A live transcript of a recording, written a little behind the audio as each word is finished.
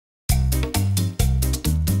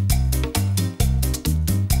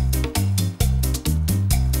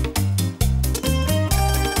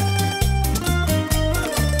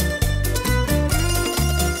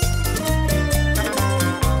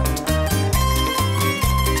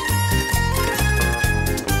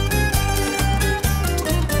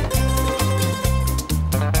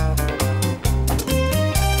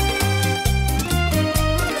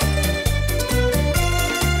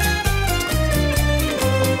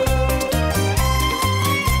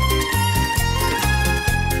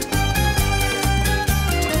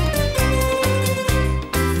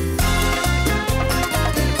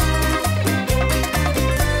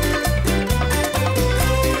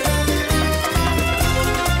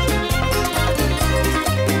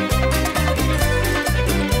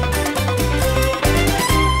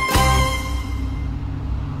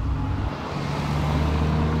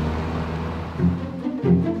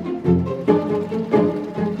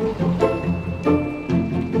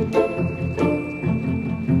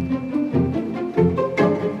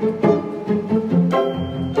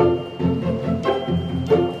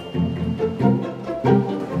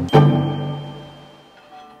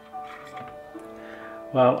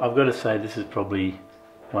Well, I've got to say this is probably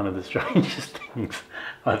one of the strangest things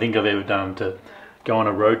I think I've ever done, to go on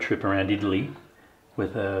a road trip around Italy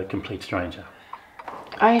with a complete stranger.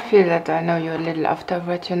 I feel that I know you a little after I've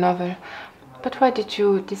read your novel, but why did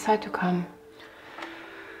you decide to come?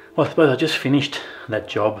 Well, I suppose I just finished that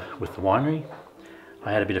job with the winery.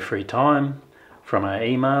 I had a bit of free time. From our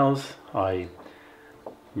emails, I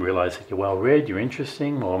realised that you're well read, you're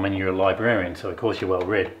interesting. Well, I mean, you're a librarian, so of course you're well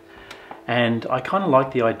read. And I kind of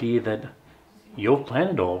like the idea that you've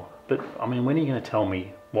planned it all, but I mean, when are you going to tell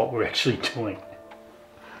me what we're actually doing?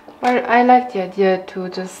 Well, I like the idea to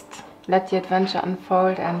just let the adventure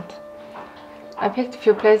unfold, and I picked a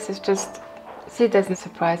few places, just see it as a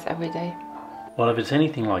surprise every day. Well, if it's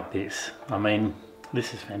anything like this, I mean,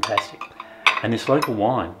 this is fantastic. And this local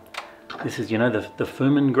wine, this is, you know, the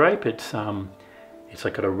Fumin grape. It's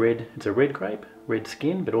like got a red grape, red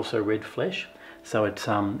skin, but also red flesh. So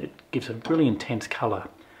it gives a really intense colour.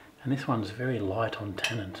 And this one's very light on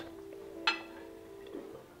tannins.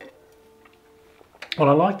 Well,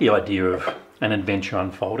 I like the idea of an adventure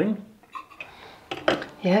unfolding.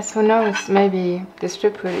 Yes, who knows, maybe this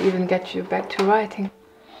trip will even get you back to writing.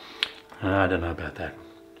 I don't know about that.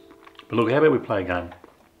 But look, how about we play a game?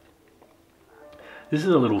 This is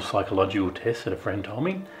a little psychological test that a friend told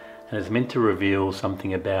me, and it's meant to reveal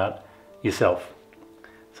something about yourself.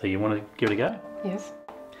 So you want to give it a go? Yes.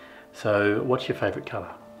 So what's your favourite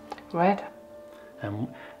colour? Red. And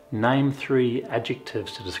name 3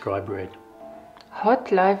 adjectives to describe red.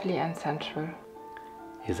 Hot, lively and sensual.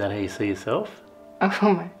 Is that how you see yourself?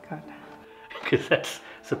 Oh my god. Because that's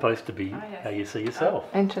supposed to be yes, how you see yourself.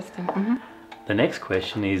 Interesting. Mm-hmm. The next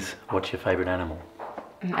question is, what's your favourite animal?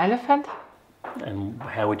 An elephant? And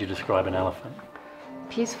how would you describe an elephant?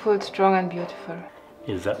 Peaceful, strong and beautiful.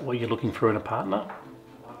 Is that what you're looking for in a partner?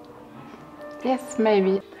 Yes,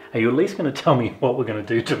 maybe. Are you at least going to tell me what we're going to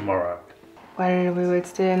do tomorrow? Well, we will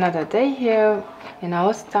stay another day here in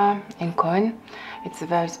Aosta, in Cogne. It's a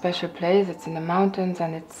very special place. It's in the mountains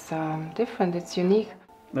and it's different, it's unique.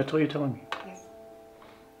 That's all you're telling me? Yes.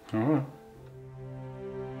 All right.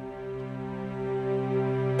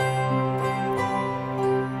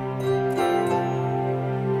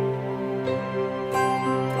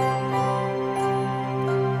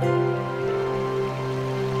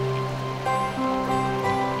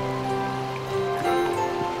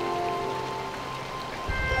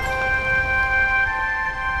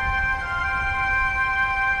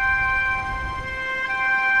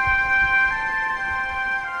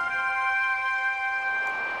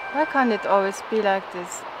 Why can't it always be like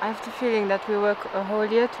this? I have the feeling that we work a whole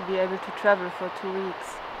year to be able to travel for 2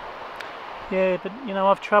 weeks. Yeah, but you know,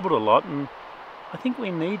 I've travelled a lot and I think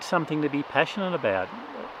we need something to be passionate about.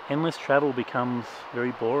 Endless travel becomes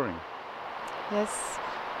very boring. Yes.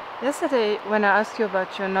 Yesterday, when I asked you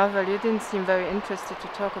about your novel, you didn't seem very interested to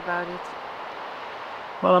talk about it.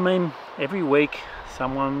 Well, I mean, every week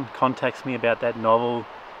someone contacts me about that novel,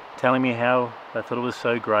 telling me how they thought it was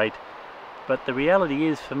so great. But the reality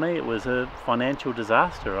is, for me, it was a financial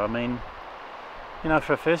disaster. I mean, you know,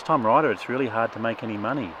 for a first-time writer, it's really hard to make any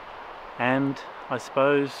money. And I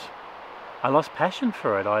suppose I lost passion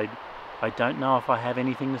for it. I don't know if I have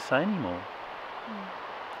anything to say anymore.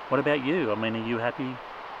 What about you? I mean, are you happy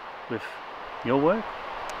with your work?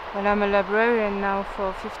 Well, I'm a librarian now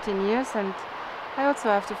for 15 years and I also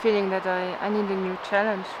have the feeling that I need a new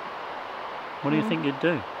challenge. What do you think you'd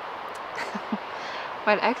do?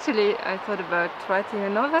 Well, actually, I thought about writing a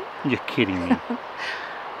novel. You're kidding me.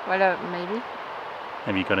 Well, maybe.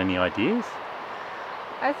 Have you got any ideas?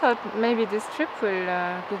 I thought maybe this trip will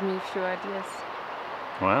give me a few ideas.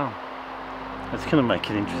 Wow. That's going to make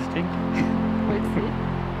it interesting. We'll see.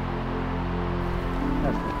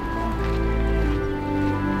 That's